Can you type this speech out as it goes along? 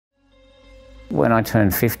When I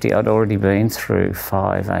turned 50, I'd already been through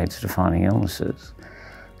 5 AIDS-defining illnesses.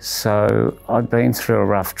 So I'd been through a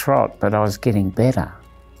rough trot, but I was getting better.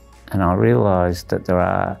 And I realised that there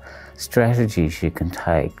are strategies you can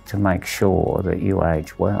take to make sure that you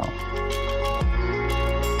age well.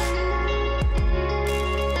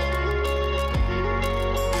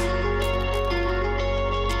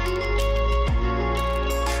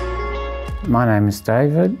 My name is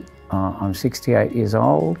David. I'm 68 years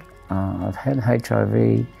old. I've had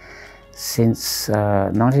HIV since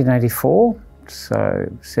 1984, so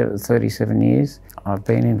 37 years. I've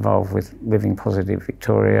been involved with Living Positive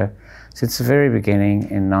Victoria since the very beginning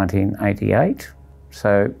in 1988.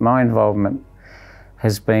 So my involvement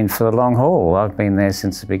has been for the long haul. I've been there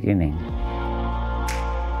since the beginning.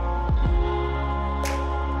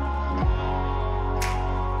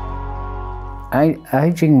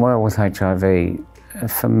 Ageing well with HIV,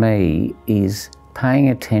 for me, is paying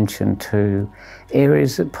attention to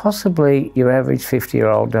areas that possibly your average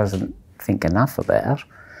 50-year-old doesn't think enough about.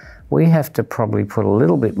 We have to probably put a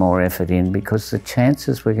little bit more effort in because the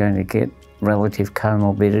chances we're going to get relative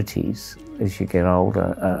comorbidities as you get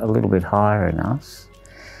older are a little bit higher in us.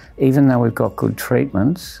 Even though we've got good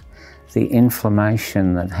treatments, the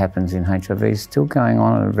inflammation that happens in HIV is still going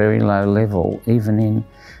on at a very low level, even in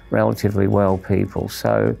relatively well people.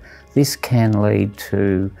 So this can lead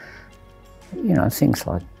to, things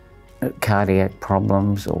like cardiac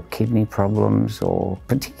problems or kidney problems or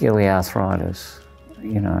particularly arthritis.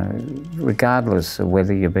 Regardless of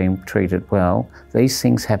whether you're being treated well, these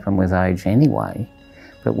things happen with age anyway.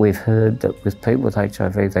 But we've heard that with people with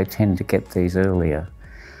HIV, they tend to get these earlier.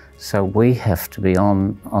 So we have to be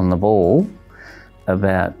on the ball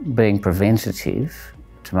about being preventative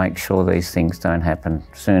to make sure these things don't happen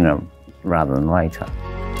sooner rather than later.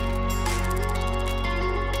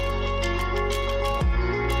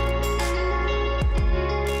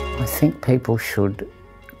 I think people should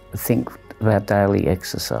think about daily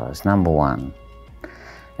exercise, number one.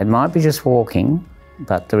 It might be just walking,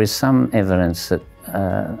 but there is some evidence that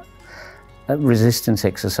resistance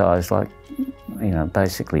exercise, like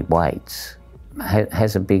basically weights,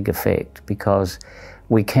 has a big effect because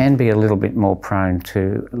we can be a little bit more prone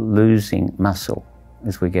to losing muscle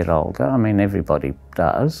as we get older. I mean, everybody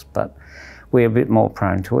does, but we're a bit more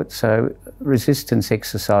prone to it. So resistance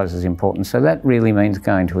exercise is important. So that really means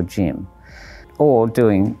going to a gym or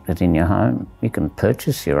doing it in your home. You can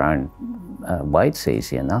purchase your own weights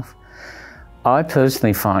easy enough. I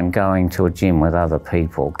personally find going to a gym with other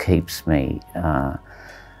people keeps me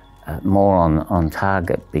more on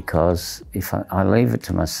target, because if I leave it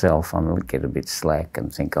to myself, I'm going to get a bit slack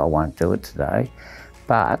and think I won't do it today.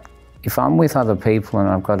 But if I'm with other people and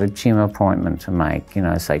I've got a gym appointment to make,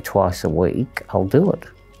 say twice a week, I'll do it.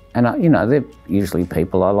 And they're usually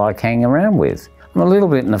people I like hanging around with. I'm a little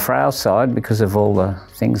bit in the frail side because of all the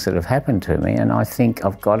things that have happened to me, and I think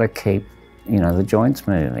I've got to keep, the joints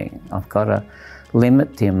moving. I've got to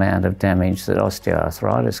limit the amount of damage that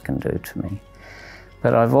osteoarthritis can do to me.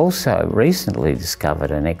 But I've also recently discovered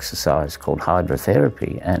an exercise called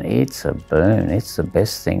hydrotherapy, and it's a boon. It's the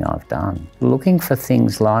best thing I've done. Looking for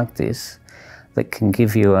things like this that can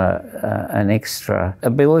give you an extra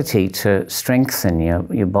ability to strengthen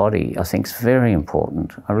your body, I think is very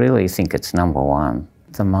important. I really think it's number one.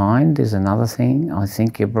 The mind is another thing. I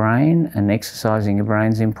think your brain and exercising your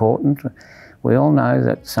brain is important. We all know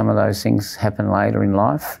that some of those things happen later in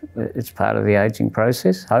life. It's part of the ageing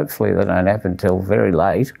process. Hopefully they don't happen till very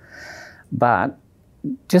late. But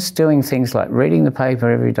just doing things like reading the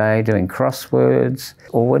paper every day, doing crosswords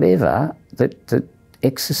or whatever that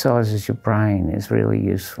exercises your brain is really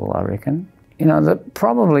useful, I reckon.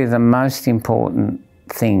 Probably the most important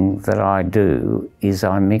thing that I do is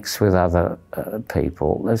I mix with other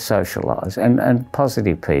people, socialise, and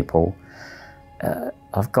positive people.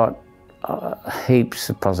 I've got heaps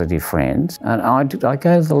of positive friends, and I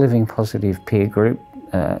go to the Living Positive peer group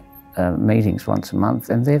meetings once a month,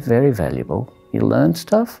 and they're very valuable. You learn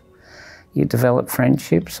stuff, you develop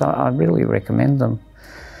friendships. I really recommend them.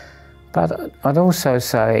 But I'd also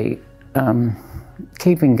say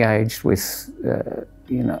keep engaged with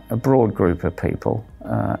a broad group of people.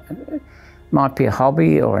 Might be a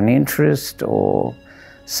hobby or an interest or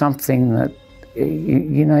something that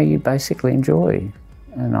you basically enjoy.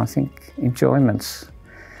 And I think enjoyment's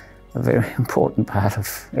a very important part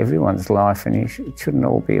of everyone's life, and it shouldn't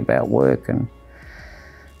all be about work and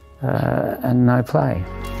no play.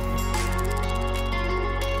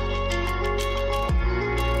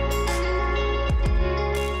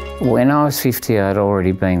 When I was 50, I'd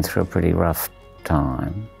already been through a pretty rough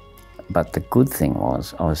time, but the good thing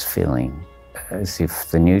was I was feeling as if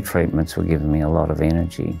the new treatments were giving me a lot of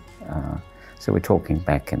energy. So we're talking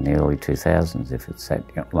back in the early 2000s, if it's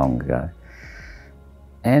that long ago.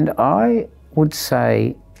 And I would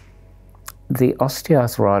say the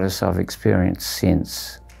osteoarthritis I've experienced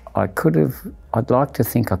since, I'd like to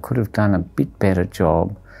think I could have done a bit better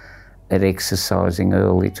job at exercising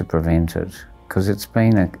early to prevent it, because it's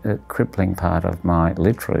been a crippling part of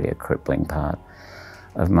literally a crippling part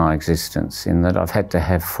of my existence, in that I've had to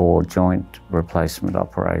have 4 joint replacement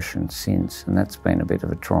operations since, and that's been a bit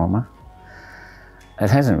of a trauma. It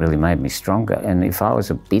hasn't really made me stronger, and if I was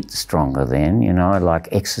a bit stronger then, you know, like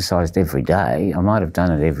exercised every day, I might have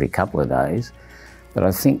done it every couple of days, but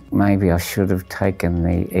I think maybe I should have taken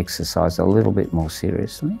the exercise a little bit more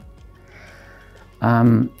seriously.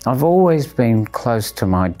 I've always been close to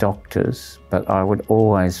my doctors, but I would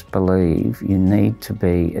always believe you need to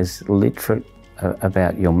be as literate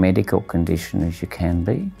about your medical condition as you can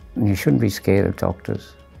be. And you shouldn't be scared of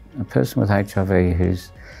doctors. A person with HIV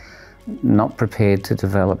who's not prepared to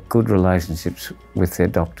develop good relationships with their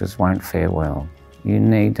doctors won't fare well. You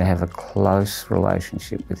need to have a close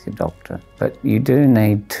relationship with your doctor, but you do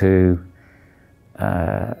need to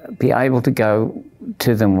be able to go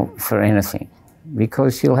to them for anything,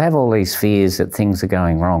 because you'll have all these fears that things are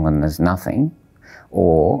going wrong and there's nothing,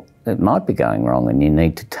 or it might be going wrong and you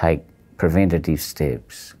need to take preventative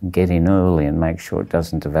steps, get in early and make sure it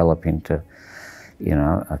doesn't develop into, you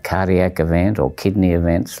know, a cardiac event or kidney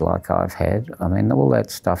events like I've had. I mean, all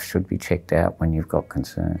that stuff should be checked out when you've got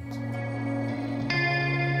concerns.